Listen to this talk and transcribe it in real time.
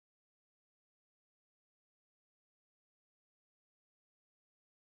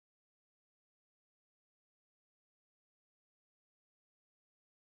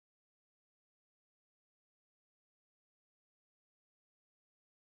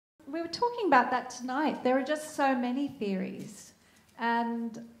we were talking about that tonight. There are just so many theories,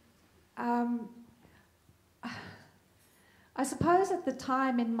 and I suppose at the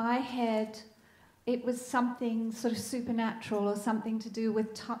time in my head it was something sort of supernatural or something to do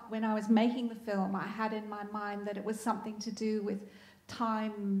with when I was making the film. I had in my mind that it was something to do with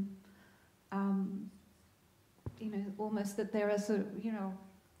time, you know, almost that there are sort of, you know,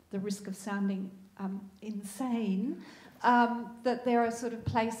 the risk of sounding insane, that there are sort of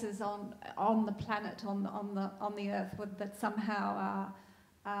places on the planet, on the Earth, that somehow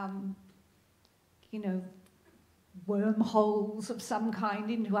are, you know, wormholes of some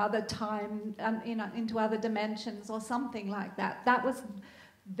kind into other time, into other dimensions or something like that. That was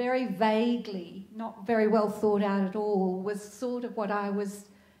very vaguely, not very well thought out at all, was sort of what I was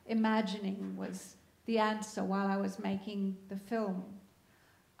imagining was the answer while I was making the film.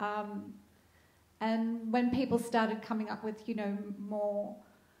 And when people started coming up with, you know, more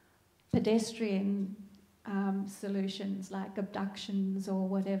pedestrian solutions like abductions or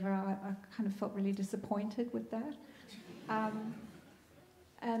whatever, I kind of felt really disappointed with that.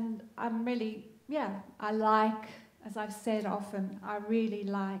 And I'm really, yeah, I like, as I've said often, I really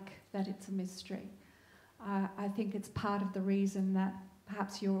like that it's a mystery. I think it's part of the reason that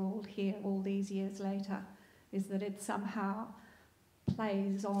perhaps you're all here all these years later, is that it somehow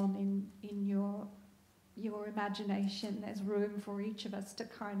plays on in your imagination. There's room for each of us to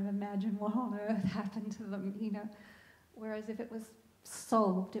kind of imagine what on earth happened to them, you know. Whereas if it was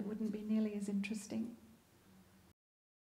solved, it wouldn't be nearly as interesting.